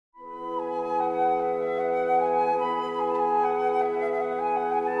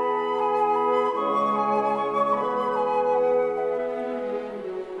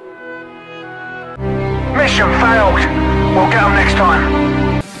Mission failed. We'll get them next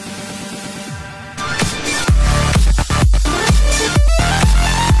time.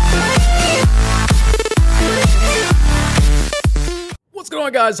 What's going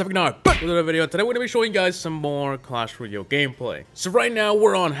on, guys? HaVoC back with another video. Today we're going to be showing you guys some more Clash Royale gameplay. So right now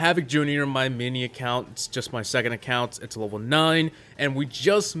we're on HaVoC Jr., my mini account. It's just my second account. It's level 9 and we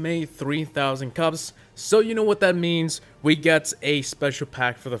just made 3,000 cups. So you know what that means. We get a special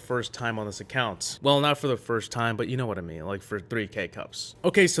pack for the first time on this account. Well, not for the first time, but you know what I mean, like for 3k cups.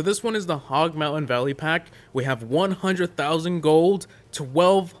 Okay, so this one is the HOG Mountain Valley pack. We have 100,000 gold,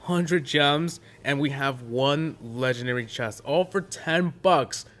 1,200 gems, and we have one legendary chest, all for 10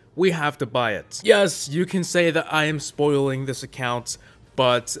 bucks. We have to buy it. Yes, you can say that I am spoiling this account,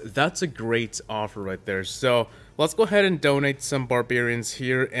 but that's a great offer right there. So let's go ahead and donate some barbarians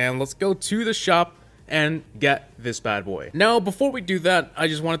here, and let's go to the shop and get this bad boy. Now, before we do that, I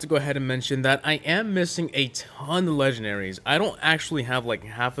just wanted to go ahead and mention that I am missing a ton of legendaries. I don't actually have like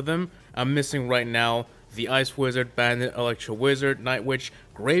half of them. I'm missing right now the Ice Wizard, Bandit, Electro Wizard, Night Witch,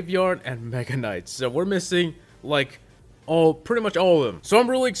 Graveyard, and Mega Knight. So we're missing like pretty much all of them. So I'm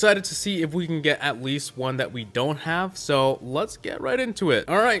really excited to see if we can get at least one that we don't have. So let's get right into it.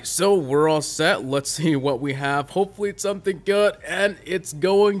 All right, so we're all set. Let's see what we have. Hopefully it's something good, and it's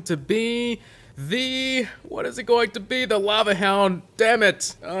going to be what is it going to be? The Lava Hound. Damn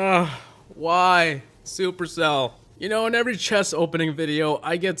it. Why? Supercell. You know, in every chest opening video,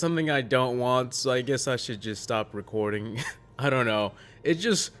 I get something I don't want, so I guess I should just stop recording. I don't know. It's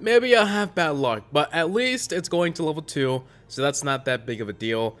just, maybe I have bad luck, but at least it's going to level 2, so that's not that big of a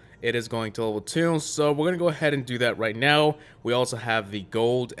deal. It is going to level 2, so we're going to go ahead and do that right now. We also have the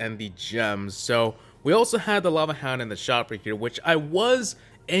gold and the gems, so we also had the Lava Hound in the shop right here, which I was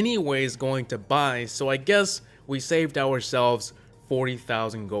anyways going to buy, so I guess we saved ourselves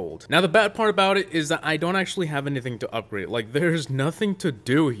 40,000 gold. Now the bad part about it is that I don't actually have anything to upgrade. Like, there's nothing to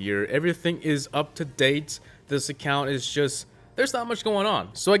do here. Everything is up to date. This account is just, there's not much going on.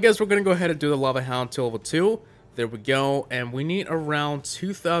 So I guess we're gonna go ahead and do the Lava Hound to level 2. There we go, and we need around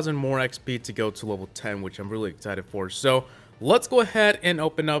 2,000 more XP to go to level 10, which I'm really excited for. So let's go ahead and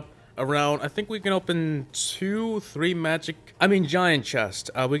open up around, I think we can open 3 giant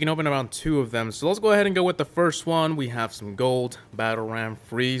chests. We can open around 2 of them. So let's go ahead and go with the first one. We have some gold, battle ram,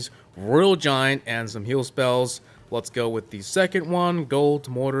 freeze, royal giant, and some heal spells. Let's go with the second one, gold,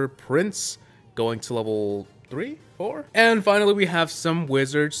 mortar, prince, going to level 3, 4. And finally, we have some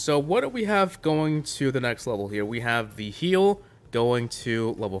wizards. So what do we have going to the next level here? We have the heal, going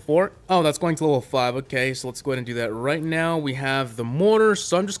to level 4. Oh, that's going to level 5. Okay, so let's go ahead and do that right now. We have the mortar,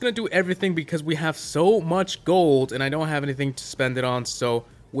 so I'm just gonna do everything because we have so much gold and I don't have anything to spend it on. So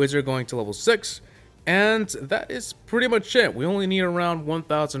wizard going to level 6, and that is pretty much it. We only need around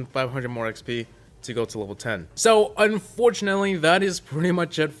 1,500 more XP to go to level 10. So unfortunately, that is pretty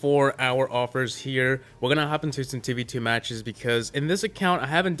much it for our offers here. We're gonna hop into some 2v2 matches because in this account I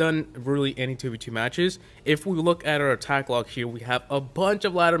haven't done really any 2v2 matches. If we look at our attack log here, we have a bunch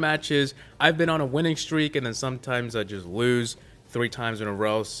of ladder matches. I've been on a winning streak, and then sometimes I just lose 3 times in a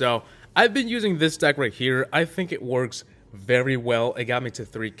row. So I've been using this deck right here. I think it works very well. It got me to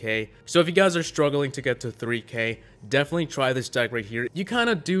 3k. So if you guys are struggling to get to 3k, definitely try this deck right here. You kind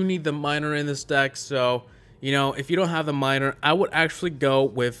of do need the miner in this deck, so you know, if you don't have the miner, I would actually go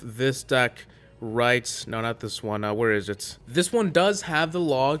with this deck. Right, no, not this one. Where is it? This one does have the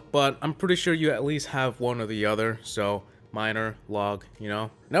log, but I'm pretty sure you at least have one or the other. So miner, log, you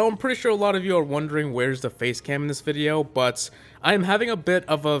know. Now I'm pretty sure a lot of you are wondering where's the face cam in this video, but I'm having a bit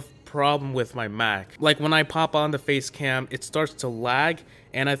of a problem with my Mac. Like, when I pop on the face cam, it starts to lag,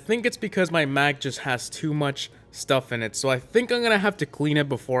 and I think it's because my Mac just has too much stuff in it. So I think I'm gonna have to clean it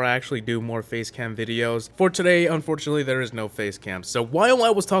before I actually do more face cam videos. For today, unfortunately, there is no face cam. So while I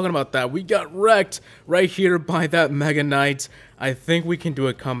was talking about that, we got wrecked right here by that Mega Knight. I think we can do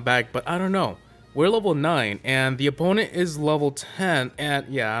a comeback, but I don't know. We're level 9 and the opponent is level 10, and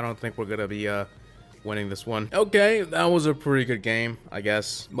yeah, I don't think we're gonna be winning this one. Okay, that was a pretty good game, I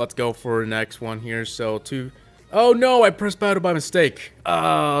guess. Let's go for the next one here. So oh no, I pressed battle by mistake.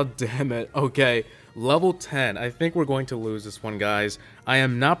 Oh, damn it. Okay, level 10. I think we're going to lose this one, guys. I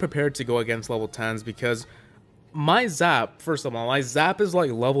am not prepared to go against level 10s because my zap, first of all, my zap is like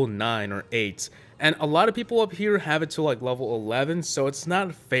level 9 or 8. And a lot of people up here have it to like level 11, so it's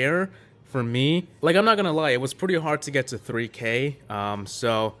not fair for me. Like, I'm not gonna lie, it was pretty hard to get to 3k.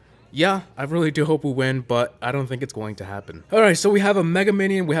 So yeah, I really do hope we win, but I don't think it's going to happen. Alright, so we have a Mega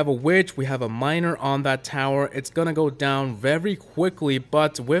Minion, we have a Witch, we have a Miner on that tower. It's gonna go down very quickly,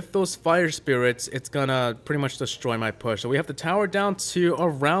 but with those Fire Spirits, it's gonna pretty much destroy my push. So we have the tower down to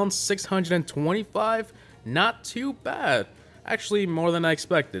around 625 not too bad. Actually, more than I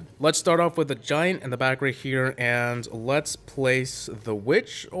expected. Let's start off with the giant in the back right here, and let's place the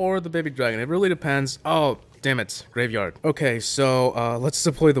witch or the baby dragon. It really depends. Oh, damn it. Graveyard. Okay, so let's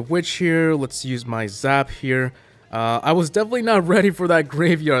deploy the witch here. Let's use my zap here. I was definitely not ready for that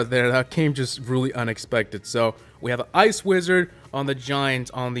graveyard there. That came just really unexpected. So we have an ice wizard on the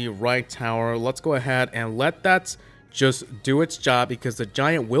giant on the right tower. Let's go ahead and let that just do its job, because the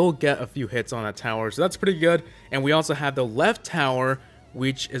giant will get a few hits on that tower, so that's pretty good. And we also have the left tower,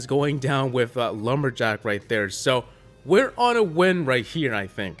 which is going down with lumberjack right there, so we're on a win right here, I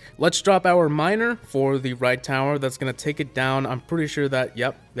think. Let's drop our miner for the right tower. That's gonna take it down. I'm pretty sure that,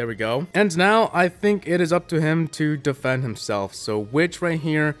 yep, there we go. And now I think it is up to him to defend himself. So witch right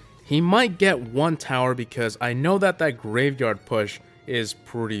here, he might get one tower, because I know that that graveyard push is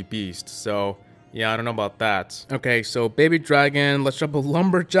pretty beast, so yeah, I don't know about that. Okay, so baby dragon, let's drop a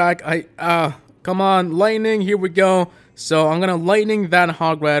lumberjack. Come on, lightning, here we go. So I'm gonna lightning that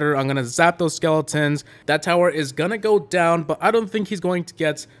hog rider. I'm gonna zap those skeletons. That tower is gonna go down, but I don't think he's going to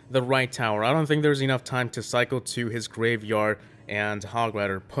get the right tower. I don't think there's enough time to cycle to his graveyard and hog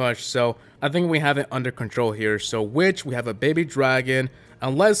rider push. So I think we have it under control here. So witch, we have a baby dragon,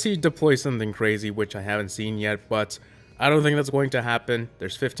 unless he deploys something crazy, which I haven't seen yet, but I don't think that's going to happen.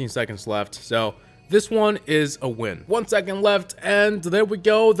 There's 15 seconds left, so this one is a win. 1 second left, and there we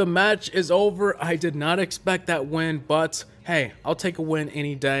go. The match is over. I did not expect that win, but hey, I'll take a win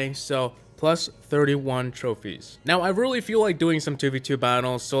any day. So plus 31 trophies. Now I really feel like doing some 2v2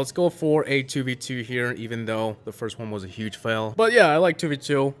 battles, so let's go for a 2v2 here, even though the first one was a huge fail. But yeah, I like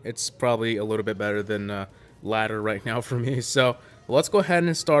 2v2. It's probably a little bit better than ladder right now for me, so let's go ahead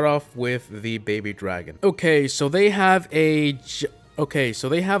and start off with the baby dragon. Okay, so they have a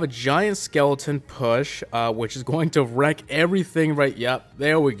giant skeleton push, which is going to wreck everything right. Yep,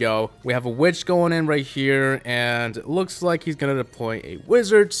 there we go. We have a witch going in right here, and it looks like he's gonna deploy a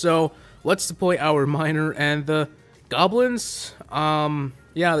wizard. So let's deploy our miner, and the goblins.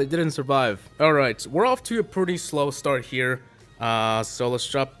 Yeah, they didn't survive. All right, we're off to a pretty slow start here. So let's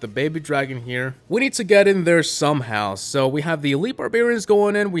drop the baby dragon here. We need to get in there somehow. So we have the elite barbarians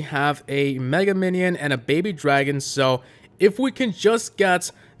going in. We have a mega minion and a baby dragon. So if we can just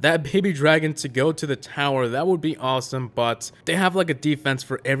get that baby dragon to go to the tower, that would be awesome. But they have like a defense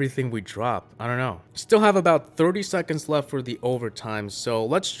for everything we drop. I don't know. Still have about 30 seconds left for the overtime. So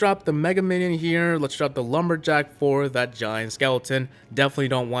let's drop the mega minion here. Let's drop the lumberjack for that giant skeleton. Definitely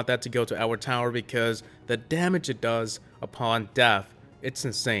don't want that to go to our tower, because the damage it does upon death, it's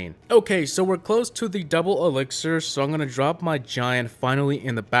insane. Okay, so we're close to the double elixir, so I'm gonna drop my giant finally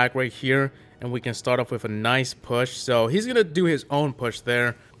in the back right here, and we can start off with a nice push. So he's gonna do his own push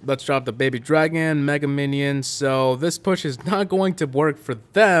there. Let's drop the baby dragon, mega minion. So this push is not going to work for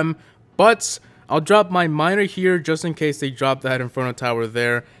them, but I'll drop my miner here just in case they drop that inferno tower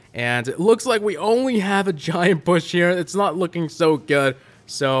there. And it looks like we only have a giant push here. It's not looking so good,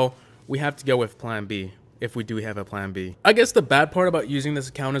 so we have to go with plan B, if we do have a plan B. I guess the bad part about using this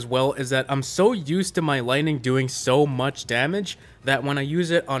account as well is that I'm so used to my lightning doing so much damage that when I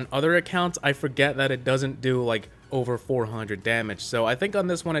use it on other accounts, I forget that it doesn't do like over 400 damage. So I think on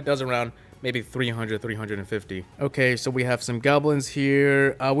this one it does around maybe 300, 350. Okay, so we have some goblins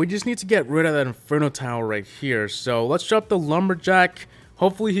here. We just need to get rid of that inferno tower right here. So let's drop the lumberjack.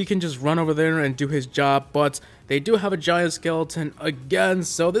 Hopefully he can just run over there and do his job, but they do have a giant skeleton again,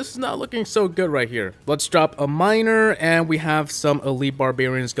 so this is not looking so good right here. Let's drop a miner, and we have some elite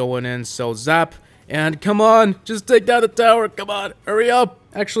barbarians going in, so zap, and come on, just take down the tower, come on, hurry up.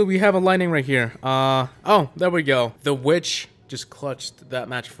 Actually, we have a lightning right here. Oh, there we go. The witch just clutched that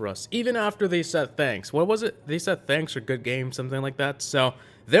match for us, even after they said thanks. What was it? They said thanks or good game, something like that. So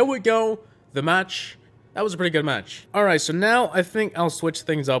there we go, the match. That was a pretty good match. Alright, so now I think I'll switch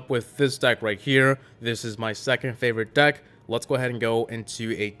things up with this deck right here. This is my second favorite deck. Let's go ahead and go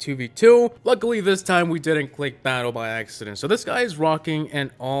into a 2v2. Luckily, this time we didn't click battle by accident. So this guy is rocking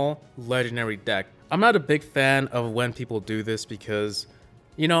an all legendary deck. I'm not a big fan of when people do this because,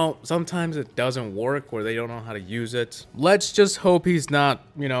 you know, sometimes it doesn't work or they don't know how to use it. Let's just hope he's not,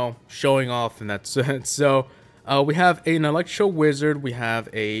 you know, showing off in that sense. So we have an electro wizard. We have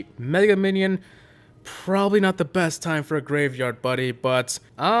a mega minion. Probably not the best time for a graveyard, buddy, but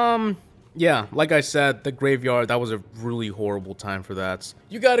yeah, like I said, the graveyard, that was a really horrible time for that.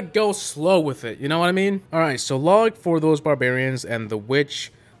 You gotta go slow with it, you know what I mean? Alright, so log for those barbarians and the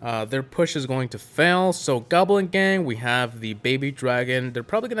witch. Their push is going to fail. So goblin gang, we have the baby dragon. They're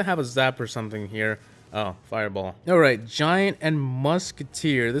probably gonna have a zap or something here. Oh, fireball. Alright, giant and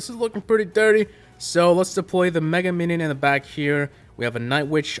musketeer. This is looking pretty dirty. So let's deploy the mega minion in the back here. We have a night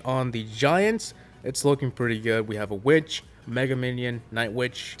witch on the giants. it's looking pretty good. We have a witch, Mega Minion, Night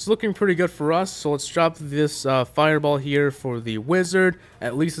Witch. It's looking pretty good for us, so let's drop this fireball here for the wizard.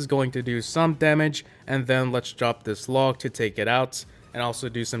 At least it's going to do some damage, and then let's drop this log to take it out and also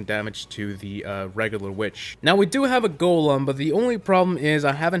do some damage to the regular witch. Now we do have a golem, but the only problem is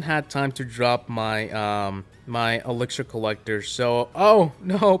I haven't had time to drop my my elixir collector. So, oh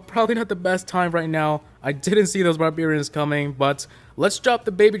no, probably not the best time right now. I didn't see those barbarians coming, but let's drop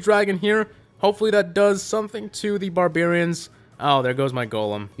the baby dragon here. Hopefully that does something to the barbarians. Oh, there goes my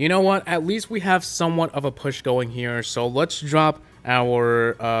golem. You know what? At least we have somewhat of a push going here. So let's drop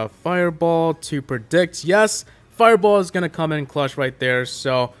our fireball to predict. Yes, fireball is going to come in clutch right there.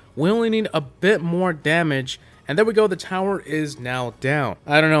 So we only need a bit more damage. And there we go. The tower is now down.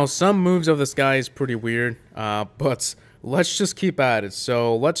 I don't know. Some moves of this guy is pretty weird. But let's just keep at it.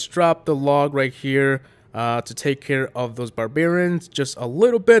 So let's drop the log right here. To take care of those barbarians just a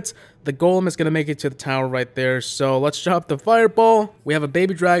little bit. The golem is going to make it to the tower right there. So let's drop the fireball. We have a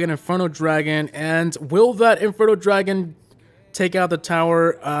baby dragon, inferno dragon, and will that inferno dragon take out the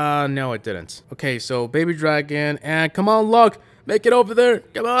tower? No, it didn't. Okay, so baby dragon, and come on, log, make it over there.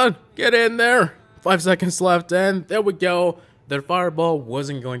 Come on, get in there. 5 seconds left, and there we go. The fireball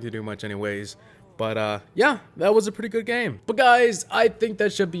wasn't going to do much anyways. But, yeah, that was a pretty good game. But guys, I think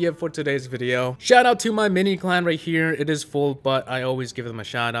that should be it for today's video. Shout out to my mini clan right here. It is full, but I always give them a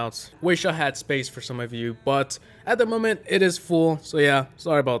shout out. Wish I had space for some of you, but at the moment, it is full. So yeah,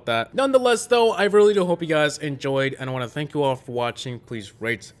 sorry about that. Nonetheless, though, I really do hope you guys enjoyed, and I want to thank you all for watching. Please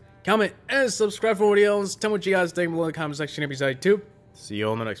rate, comment, and subscribe for more videos. Tell me what you guys think below in the comment section if you decide to. See you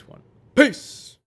on the next one. Peace!